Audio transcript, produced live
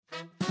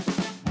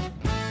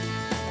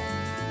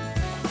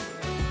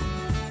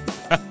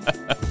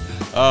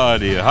Oh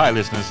dear. Hi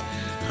listeners.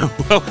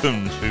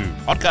 Welcome to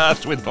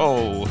Podcast with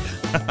Paul.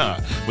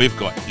 We've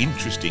got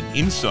interesting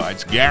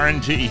insights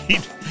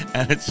guaranteed,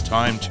 and it's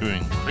time to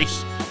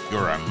increase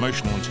your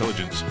emotional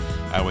intelligence.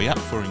 Are we up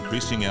for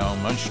increasing our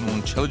emotional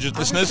intelligence,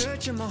 listeners?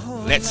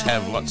 Let's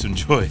have lots of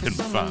joy and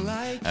fun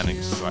and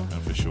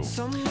excitement for sure.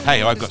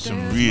 Hey, I've got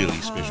some really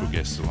special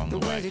guests along the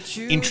way.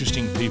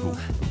 Interesting people,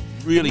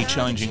 really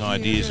challenging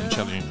ideas and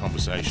challenging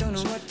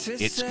conversations.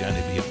 It's going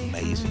to be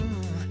amazing.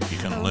 You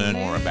can learn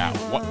more about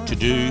what to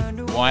do,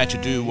 why to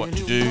do what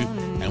to do,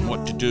 and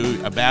what to do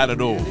about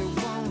it all.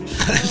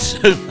 It's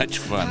so much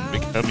fun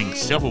becoming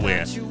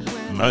self-aware,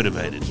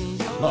 motivated,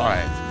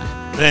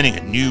 alive,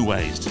 learning new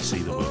ways to see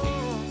the world.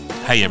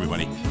 Hey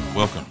everybody,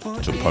 welcome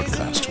to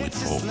Podcast with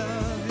Paul.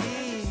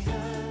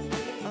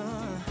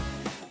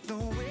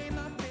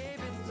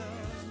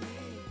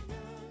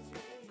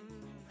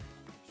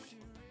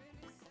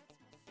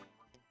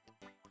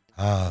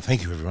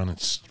 Thank you everyone.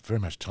 It's very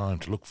much time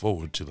to look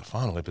forward to the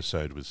final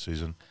episode with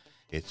Susan.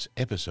 It's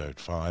episode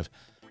 5,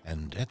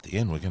 and at the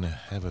end we're going to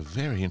have a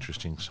very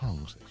interesting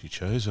songs that she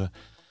chose.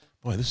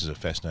 Boy, this is a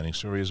fascinating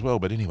story as well.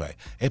 But anyway,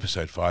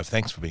 episode 5,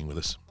 thanks for being with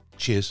us.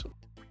 Cheers.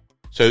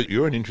 So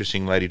you're an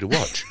interesting lady to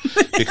watch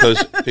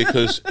because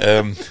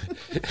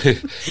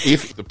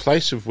if the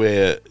place of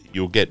where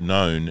you'll get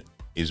known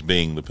is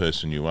being the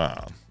person you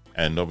are,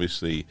 and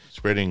obviously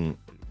spreading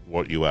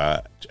what you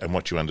are and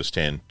what you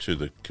understand to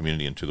the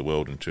community and to the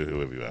world and to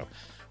whoever you are,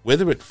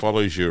 whether it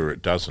follows you or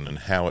it doesn't and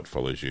how it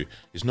follows you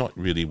is not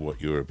really what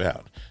you're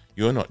about.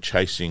 You're not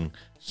chasing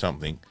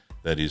something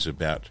that is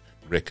about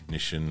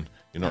recognition.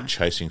 You're not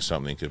chasing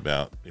something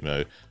about,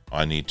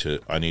 I need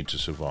to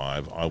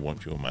survive, I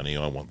want your money,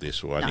 I want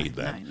this, or I need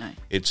that. No.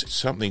 It's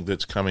something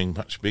that's coming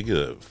much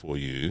bigger for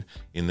you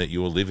in that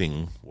you're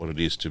living what it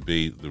is to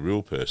be the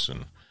real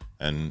person,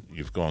 and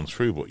you've gone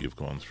through what you've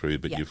gone through,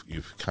 but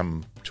you've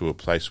come to a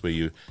place where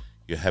you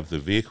have the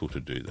vehicle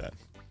to do that,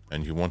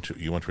 and you want to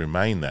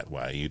remain that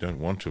way. You don't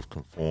want to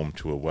conform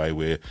to a way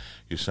where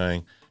you're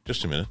saying,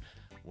 just a minute,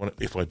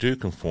 if I do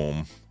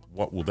conform,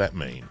 what will that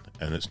mean?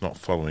 And it's not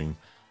following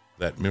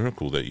that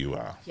miracle that you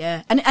are.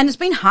 Yeah, and it's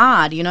been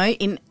hard,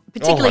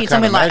 particularly in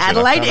somewhere like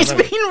Adelaide. It's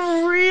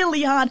been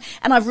really hard,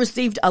 and I've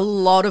received a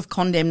lot of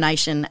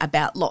condemnation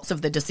about lots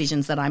of the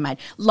decisions that I made,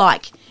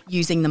 like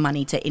using the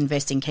money to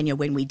invest in Kenya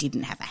when we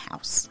didn't have a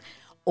house,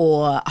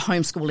 or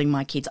homeschooling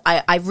my kids.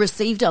 I've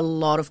received a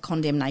lot of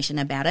condemnation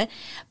about it,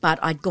 but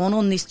I'd gone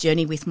on this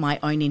journey with my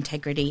own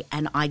integrity,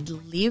 and I'd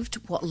lived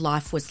what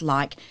life was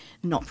like,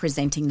 not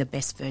presenting the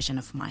best version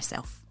of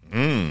myself.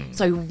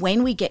 So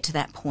when we get to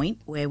that point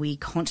where we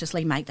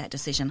consciously make that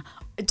decision,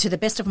 to the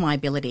best of my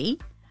ability,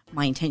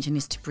 my intention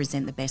is to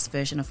present the best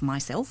version of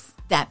myself,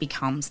 that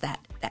becomes that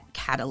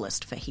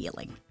catalyst for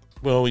healing.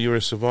 Well, you're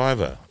a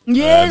survivor.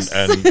 Yes,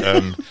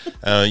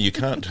 and you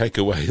can't take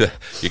away the.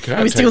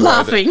 We're still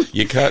laughing.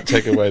 You can't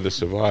take away the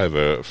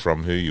survivor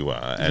from who you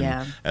are,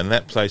 and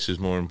that place is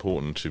more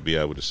important to be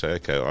able to say,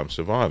 okay, I'm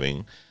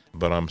surviving,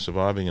 but I'm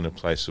surviving in a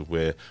place of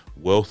where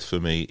wealth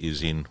for me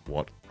is in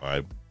what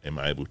I am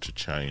able to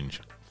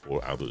change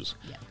for others,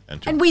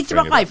 and we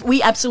thrive.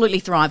 We absolutely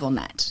thrive on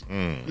that.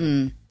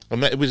 And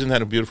isn't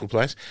that a beautiful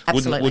place?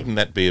 Absolutely. Wouldn't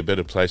that be a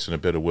better place and a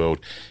better world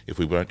if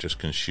we weren't just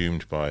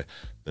consumed by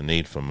the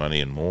need for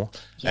money and more?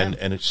 Yeah.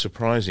 And it's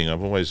surprising.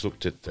 I've always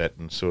looked at that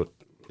and thought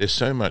there's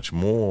so much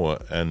more,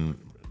 and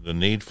the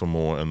need for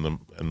more, and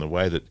the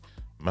way that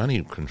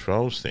money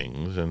controls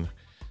things. And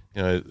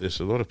there's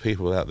a lot of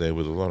people out there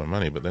with a lot of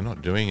money, but they're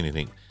not doing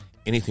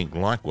anything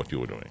like what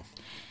you're doing.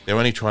 They're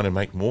only trying to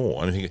make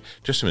more. And I think,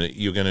 just a minute,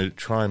 you're going to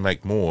try and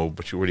make more,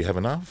 but you already have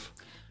enough.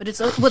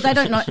 But they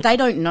don't know. They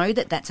don't know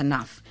that that's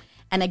enough.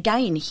 And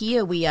again,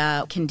 here we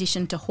are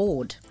conditioned to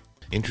hoard.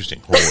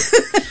 Interesting, hoard.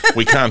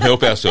 We can't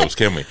help ourselves,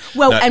 can we?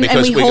 Well, and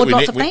we hoard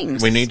lots of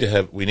things. We need to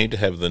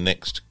have the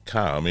next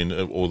car. I mean,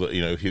 or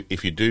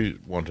if you do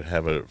want to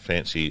have a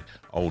fancy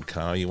old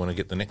car, you want to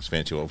get the next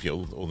fancy, or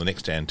the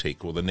next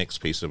antique, or the next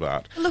piece of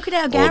art. Look at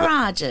our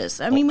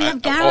garages. We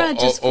have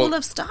garages full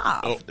of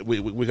stuff.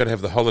 We got to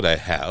have the holiday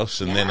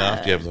house, and then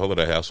after you have the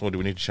holiday house, do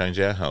we need to change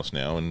our house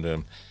now?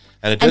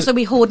 And so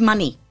we hoard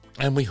money.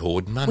 And we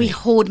hoard money. We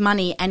hoard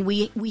money, and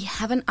we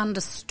haven't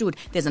understood.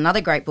 There's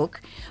another great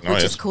book,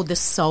 which is called The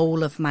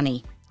Soul of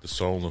Money. The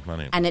Soul of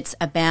Money. And it's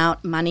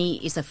about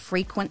money is a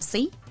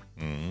frequency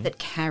that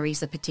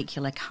carries a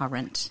particular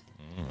current.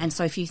 And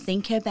so if you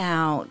think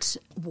about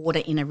water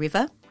in a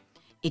river,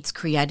 it's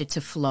created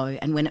to flow.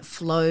 And when it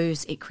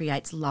flows, it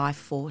creates life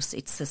force.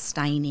 It's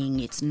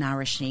sustaining, it's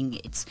nourishing,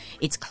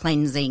 it's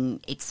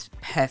cleansing, it's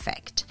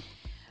perfect.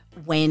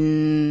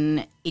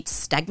 When it's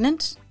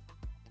stagnant,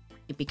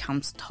 it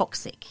becomes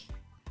toxic.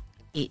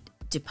 It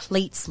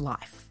depletes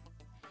life.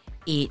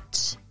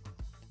 It's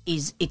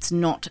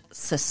not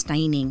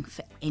sustaining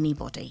for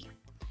anybody.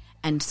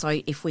 And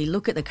so if we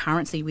look at the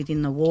currency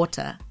within the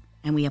water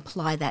and we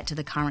apply that to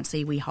the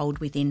currency we hold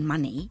within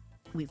money,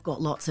 we've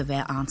got lots of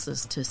our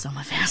answers to some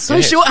of our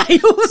social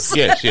ails.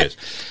 Yes.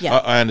 Yeah.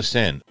 I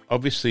understand.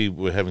 Obviously,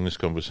 we're having this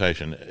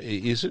conversation.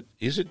 Is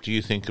it, do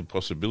you think, a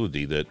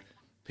possibility that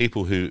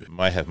people who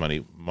may have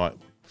money might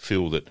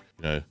feel that,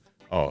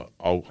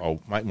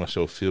 I'll make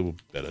myself feel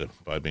better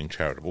by being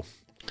charitable.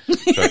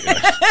 So,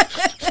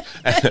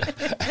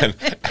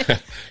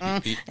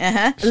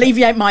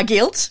 Alleviate my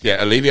guilt.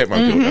 Yeah, alleviate my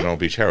guilt, and I'll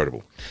be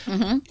charitable.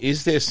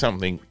 Is there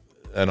something,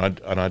 and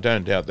I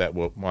don't doubt that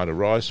what might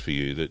arise for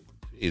you, that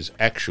is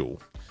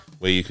actual,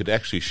 where you could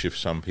actually shift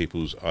some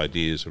people's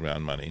ideas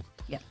around money,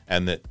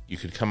 and that you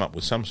could come up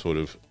with some sort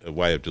of a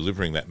way of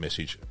delivering that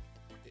message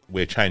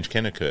where change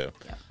can occur,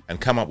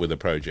 and come up with a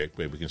project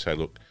where we can say,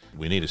 look,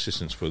 we need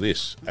assistance for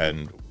this,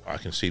 and I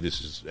can see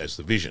this as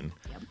the vision,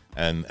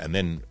 and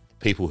then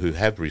people who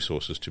have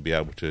resources to be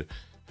able to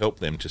help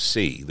them to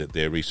see that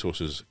their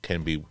resources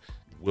can be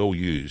well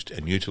used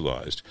and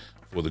utilised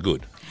for the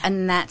good.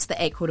 And that's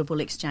the equitable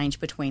exchange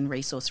between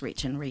resource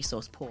rich and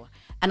resource poor.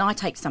 And I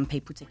take some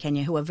people to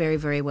Kenya who are very,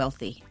 very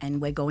wealthy, and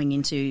we're going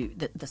into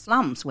the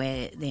slums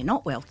where they're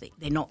not wealthy.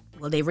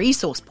 They're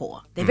resource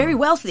poor. They're very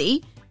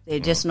wealthy, they're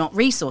just not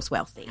resource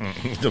wealthy.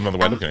 It's another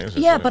way of looking at it.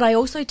 Yeah, but I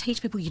also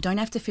teach people you don't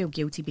have to feel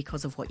guilty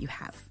because of what you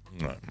have.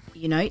 No.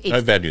 It's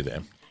no value there.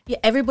 Yeah,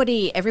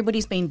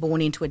 everybody's been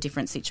born into a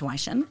different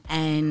situation,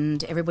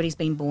 and everybody's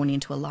been born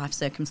into a life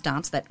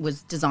circumstance that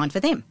was designed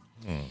for them.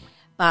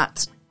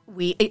 But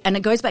and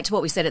it goes back to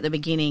what we said at the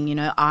beginning,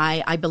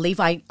 I believe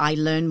I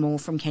learn more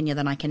from Kenya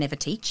than I can ever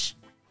teach.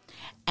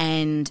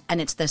 And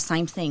it's the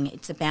same thing.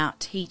 It's about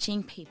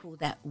teaching people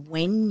that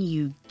when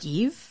you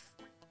give,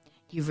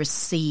 you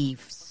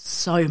receive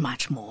so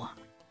much more.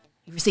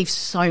 You receive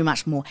so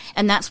much more.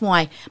 And that's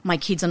why my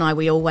kids and I,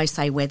 we always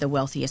say we're the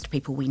wealthiest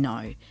people we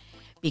know,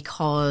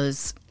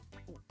 because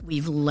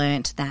we've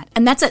learnt that.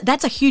 And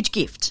that's a huge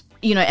gift.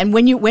 And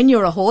when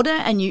you're a hoarder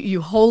and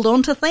you hold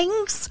on to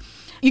things,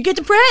 you get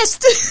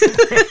depressed.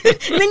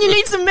 And then you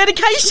need some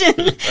medication.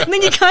 And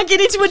then you can't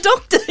get into a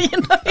doctor,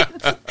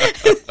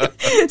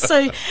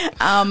 So,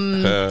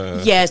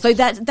 so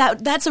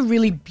that's a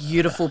really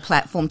beautiful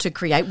platform to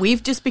create.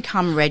 We've just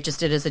become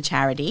registered as a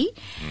charity,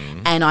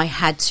 and I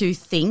had to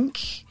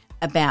think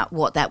about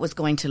what that was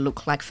going to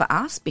look like for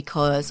us,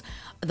 because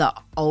as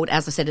I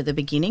said at the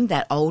beginning,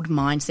 that old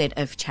mindset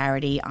of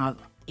charity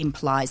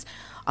implies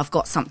I've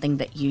got something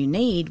that you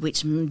need,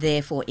 which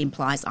therefore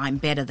implies I'm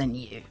better than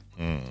you.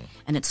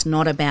 And it's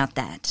not about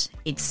that.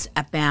 It's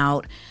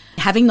about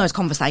having those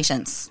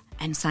conversations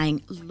and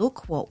saying,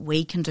 look what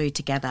we can do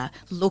together.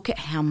 Look at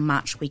how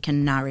much we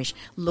can nourish.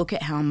 Look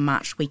at how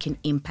much we can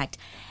impact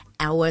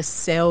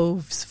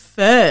ourselves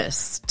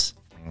first.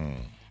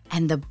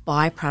 And the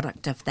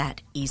byproduct of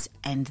that is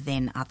and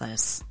then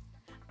others,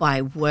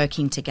 by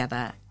working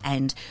together.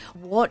 And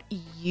what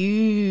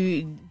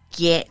you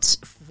get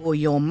for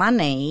your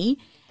money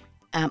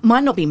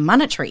might not be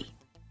monetary.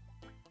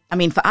 I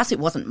mean, for us, it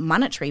wasn't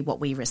monetary what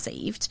we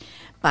received,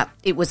 but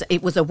it was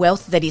a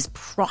wealth that is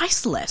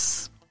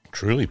priceless.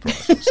 Truly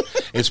priceless.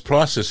 It's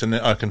priceless, and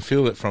I can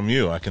feel it from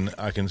you. I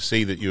can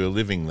see that you are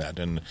living that,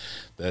 and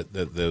that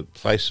the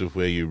place of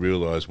where you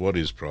realise what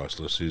is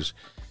priceless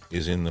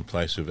is in the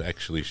place of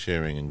actually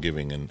sharing and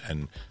giving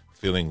and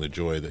feeling the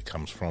joy that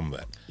comes from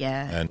that.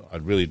 Yeah. And I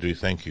really do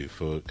thank you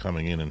for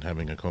coming in and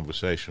having a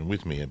conversation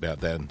with me about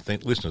that.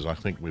 And listeners, I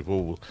think we've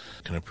all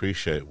can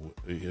appreciate.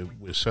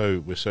 We're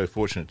so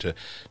fortunate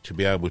to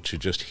be able to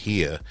just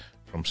hear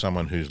from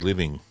someone who's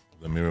living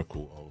the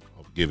miracle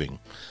of giving,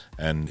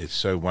 and it's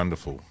so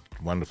wonderful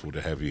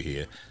to have you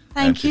here.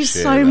 Thank you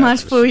so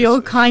much for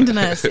your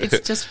kindness.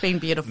 It's just been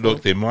beautiful.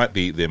 Look, there might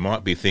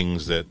be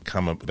things that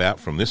come about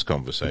from this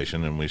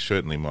conversation, and we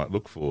certainly might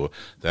look for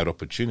that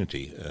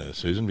opportunity,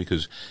 Susan,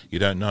 because you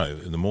don't know.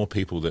 The more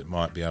people that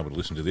might be able to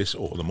listen to this,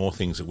 or the more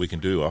things that we can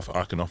do,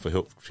 I can offer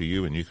help to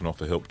you, and you can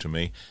offer help to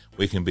me.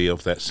 We can be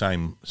of that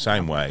same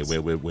way,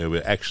 where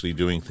we're actually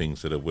doing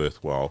things that are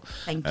worthwhile,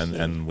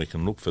 and we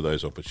can look for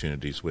those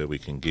opportunities where we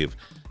can give.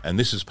 And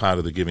this is part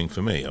of the giving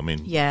for me. I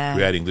mean,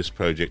 creating this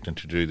project and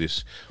to do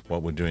this,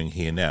 what we're doing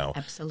here now,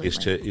 is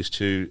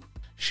to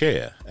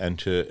share and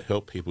to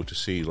help people to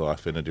see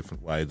life in a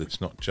different way. That's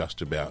not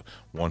just about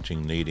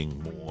wanting,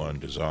 needing more and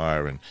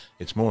desire, and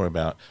it's more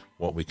about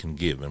what we can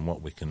give and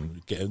what we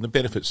can get, and the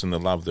benefits and the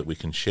love that we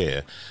can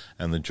share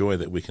and the joy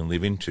that we can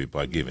live into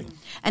by giving.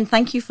 And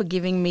thank you for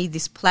giving me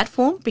this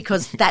platform,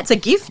 because that's a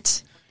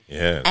gift.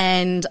 Yeah.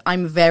 And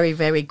I'm very,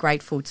 very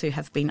grateful to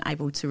have been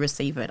able to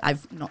receive it.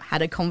 I've not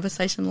had a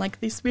conversation like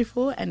this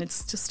before, and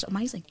it's just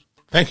amazing.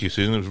 Thank you,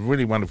 Susan. It was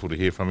really wonderful to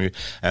hear from you,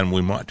 and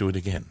we might do it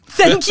again.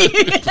 Thank you.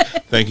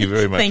 Thank you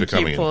very much for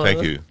coming Paul.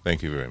 in.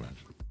 Thank you very much.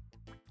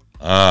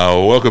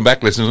 Welcome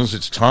back, listeners.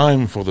 It's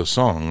time for the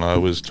song. I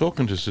was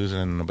talking to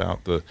Suzanne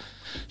about the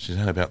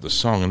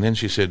song, and then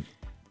she said,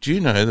 do you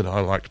know that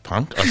I liked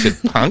punk? I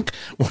said, punk?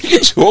 What are you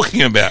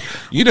talking about?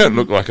 You don't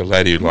look like a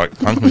lady who liked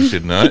punk. And she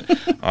said, no,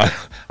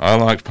 I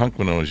liked punk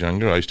when I was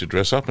younger. I used to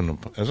dress up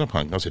as a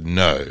punk. I said,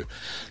 no.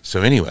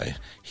 So anyway,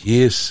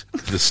 here's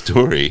the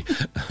story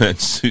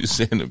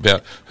Suzanne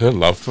about her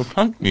love for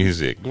punk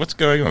music. What's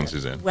going on,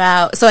 Suzanne?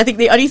 Wow. So I think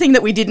the only thing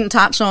that we didn't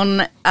touch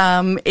on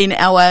in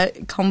our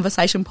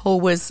conversation,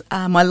 Paul, was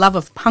my love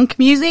of punk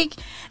music.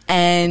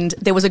 And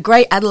there was a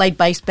great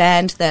Adelaide-based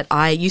band that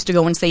I used to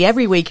go and see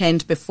every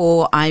weekend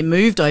before I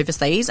moved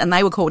overseas, and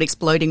they were called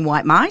Exploding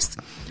White Mice,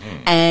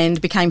 and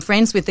became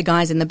friends with the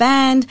guys in the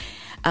band.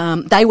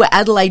 They were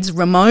Adelaide's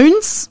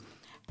Ramones,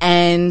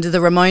 and the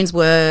Ramones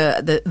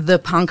were the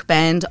punk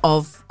band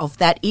of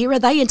that era.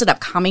 They ended up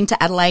coming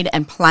to Adelaide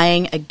and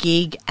playing a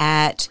gig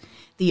at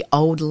the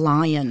Old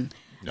Lion.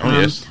 Oh,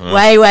 yes.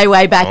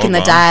 Way back in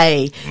the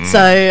day.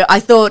 So I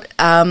thought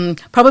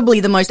probably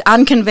the most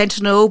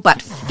unconventional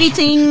but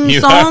fitting You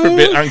song. are a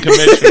bit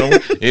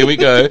unconventional. Here we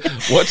go.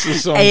 What's the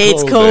song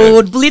It's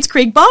called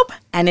Blitzkrieg Bob,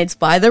 and it's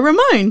by the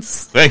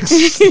Ramones.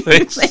 Thanks.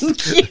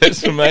 Thank you.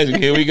 That's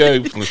amazing. Here we go,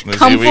 listeners.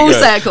 Come Here we full go.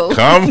 circle.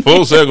 Come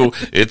full circle.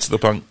 It's the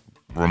punk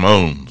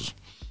Ramones.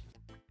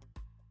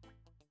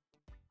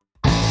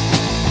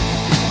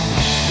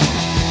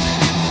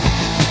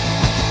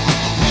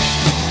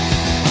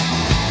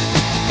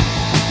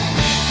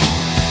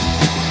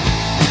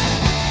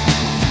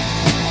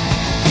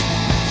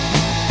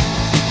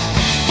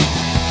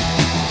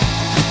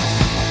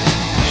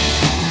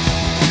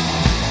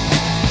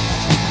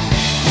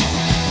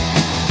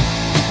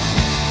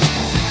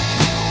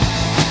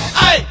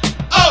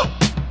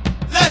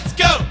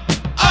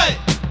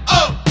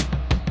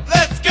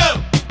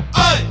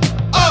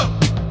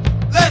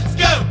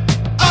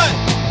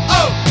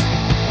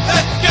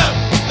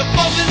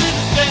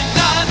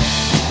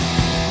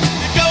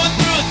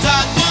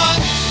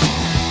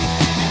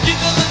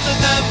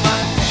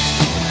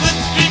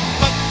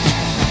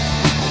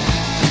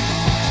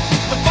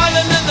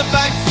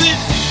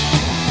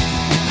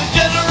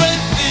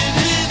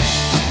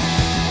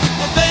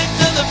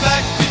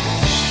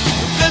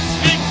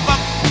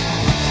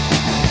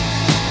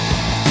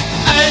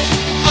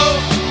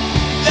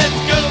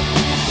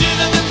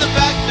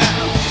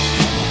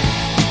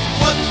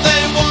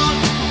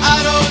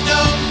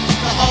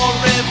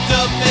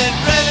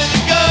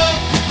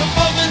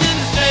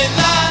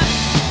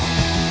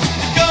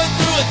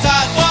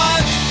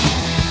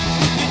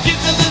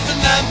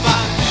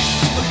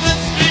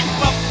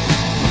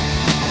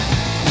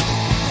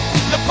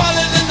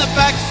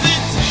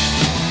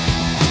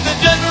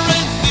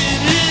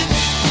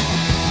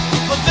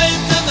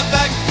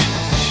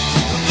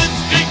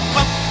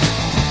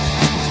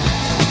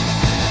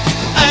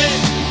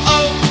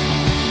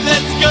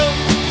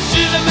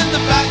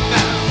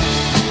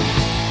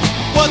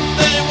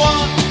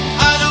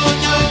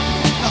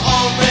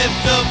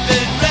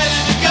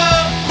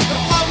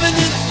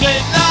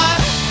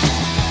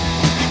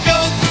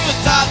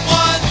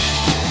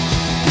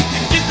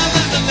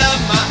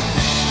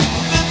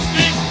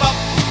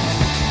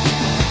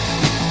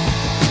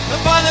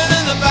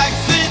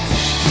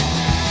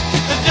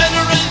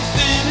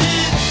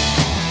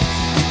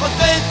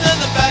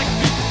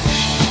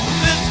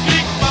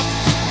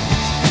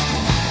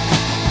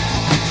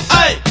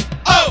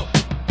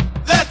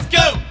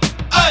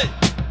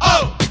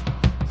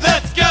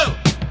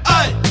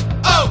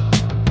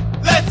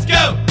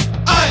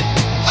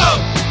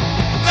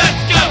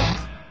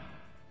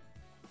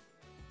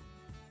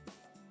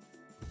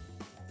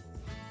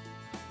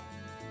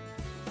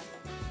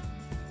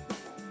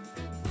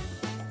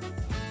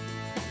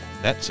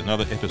 That's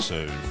another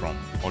episode from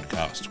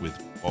Podcasts with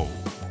Paul.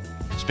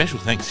 Special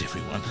thanks,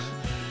 everyone.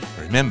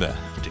 Remember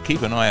to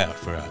keep an eye out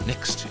for our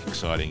next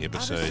exciting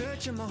episode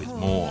with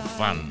more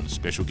fun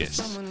special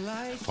guests.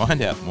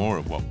 Find out more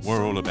of what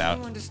we're all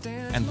about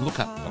and look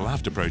up the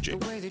Laughter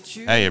Project.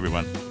 Hey,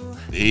 everyone.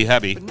 Be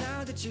happy.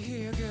 Now that you're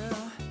here,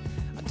 girl,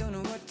 I don't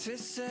know what to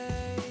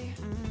say.